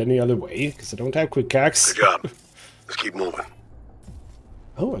 Couldn't do it any other way, because I don't have quick axe. Good job. Let's keep moving.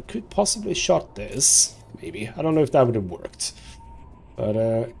 Oh, I could possibly shot this. Maybe. I don't know if that would have worked. But,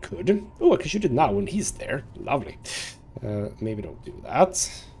 could. Oh, I can shoot it now when he's there. Lovely. Maybe don't do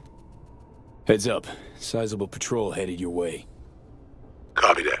that. Heads up. Sizable patrol headed your way.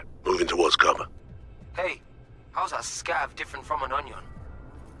 Copy that. Moving towards cover. Hey, how's a scav different from an onion?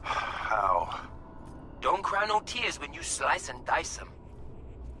 How? Don't cry no tears when you slice and dice them.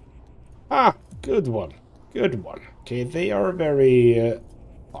 Ah, good one. Good one. Okay, they are very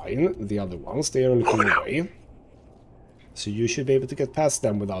fine. The other ones, they are looking away. So you should be able to get past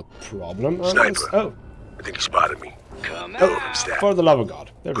them without problem. Sniper. Oh. I think he spotted me. Come on. Stab. For the love of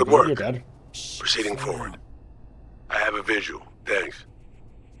God. There we Good go. work. You're dead. Proceeding forward. I have a visual. Thanks.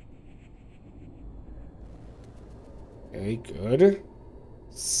 Okay, good.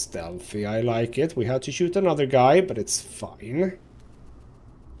 Stealthy, I like it. We had to shoot another guy, but it's fine.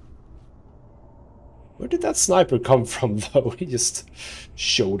 Where did that sniper come from, though? He just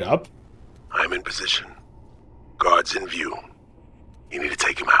showed up. I'm in position. Guards in view. You need to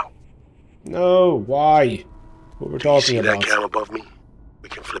take him out. No, why? What we're talking See about? that cam above me? We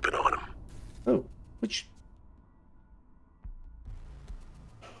can flip it on him. Oh, which...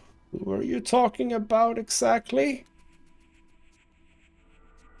 Who are you talking about exactly?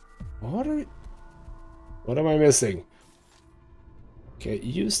 What am I missing? Okay,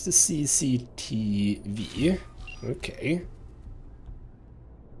 use the CCTV. Okay.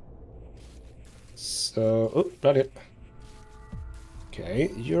 So, oh, got it.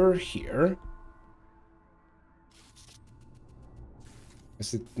 Okay, you're here.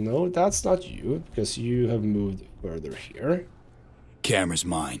 Is it? No, that's not you, because you have moved further here. Camera's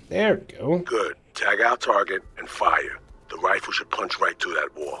mine. There we go. Good. Tag our target and fire. The rifle should punch right through that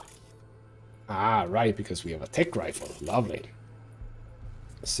wall. Ah, right, because we have a tech rifle. Lovely.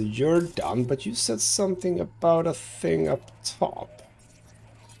 So you're done, but you said something about a thing up top.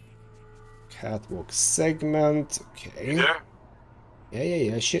 Catwalk segment. Okay. There?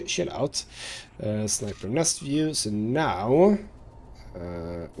 Yeah. Shit out. Sniper nest view. So now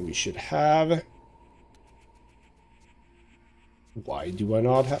we should have. Why do I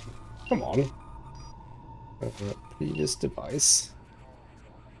not have? Come on. Previous device.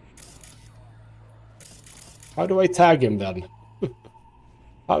 How do I tag him then?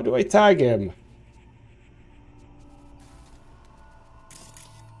 How do I tag him?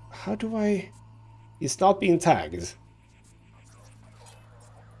 How do I... He's not being tagged.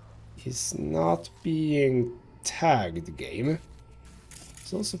 He's not being tagged, game.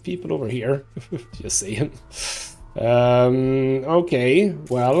 There's also people over here. Just saying. Okay,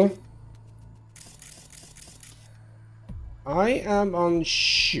 well. I am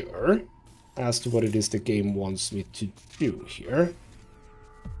unsure as to what it is the game wants me to do here.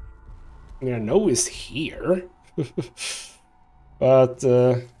 I mean, I know it's here. But,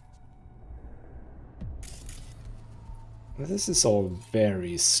 this is all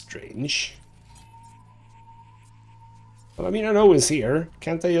very strange. Well, I mean, I know it's here.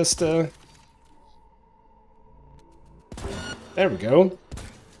 Can't I just, There we go.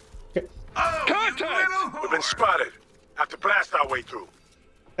 Okay. Contact! We've been spotted. Have to blast our way through.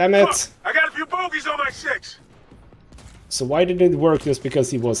 Damn it! I got a few bogeys on my 6. So why did it work just because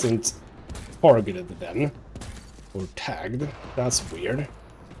he wasn't targeted then? Or tagged? That's weird.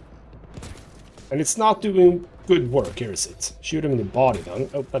 And it's not doing good work, here is it? Shoot him in the body then.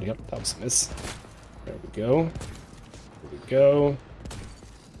 Oh, bloody hell, that was a miss. There we go. There we go.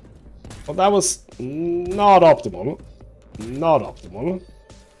 Well, that was not optimal. Not optimal.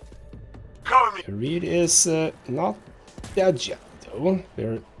 The read is not dead yet, though.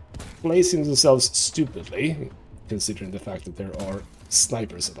 They're placing themselves stupidly, considering the fact that there are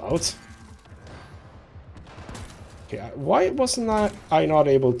snipers about. Okay, why wasn't I not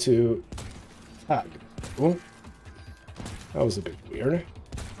able to tag? Oh, that was a bit weird.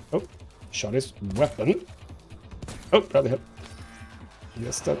 Oh, shot his weapon. Oh, bloody hell.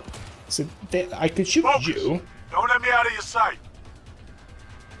 Yes, that. So I could shoot you. Don't let me out of your sight.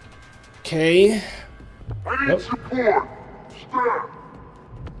 Okay. I need support. Stand.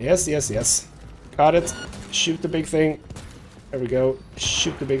 Yes, yes, yes. Got it. Shoot the big thing. There we go.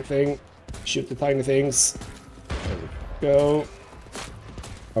 Shoot the big thing. Shoot the tiny things. There we go.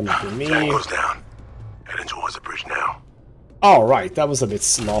 Coming to me. Tango's down. Heading towards the bridge now. Alright, that was a bit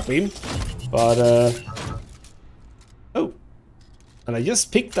sloppy. But, oh. And I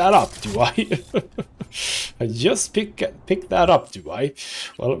just picked that up, do I? I just picked that up, do I?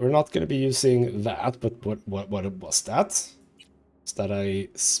 Well, we're not going to be using that, but what was that? Is that a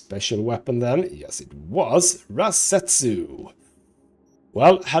special weapon then? Yes, it was. Rasetsu.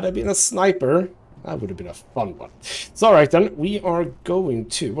 Well, had I been a sniper, that would have been a fun one. It's alright then. We are going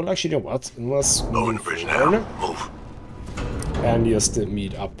to... Well, actually, you know what? Unless we bridge now. Move. And just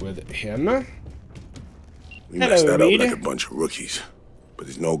meet up with him. We messed that up like a bunch of rookies. But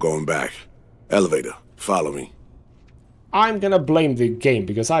there's no going back. Elevator, follow me. I'm gonna blame the game,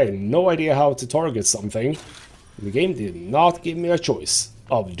 because I had no idea how to target something. The game did not give me a choice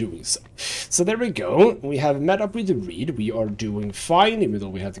of doing so. So there we go. We have met up with Reed. We are doing fine, even though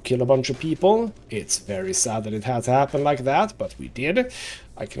we had to kill a bunch of people. It's very sad that it had to happen like that, but we did.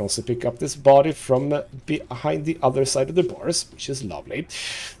 I can also pick up this body from behind the other side of the bars, which is lovely.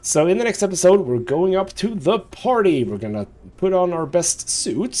 So in the next episode, we're going up to the party. We're gonna put on our best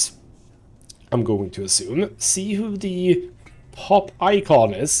suits. I'm going to assume. See who the pop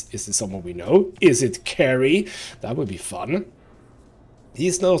icon is. Is it someone we know? Is it Carrie? That would be fun.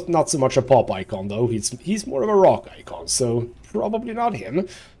 He's not so much a pop icon, though. He's more of a rock icon, so probably not him.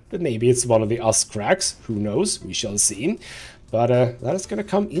 But maybe it's one of the us cracks. Who knows? We shall see. But that is going to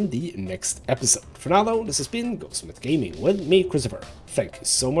come in the next episode. For now, though, this has been ghostmutgaming with me, Christopher. Thank you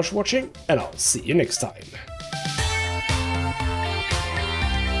so much for watching, and I'll see you next time.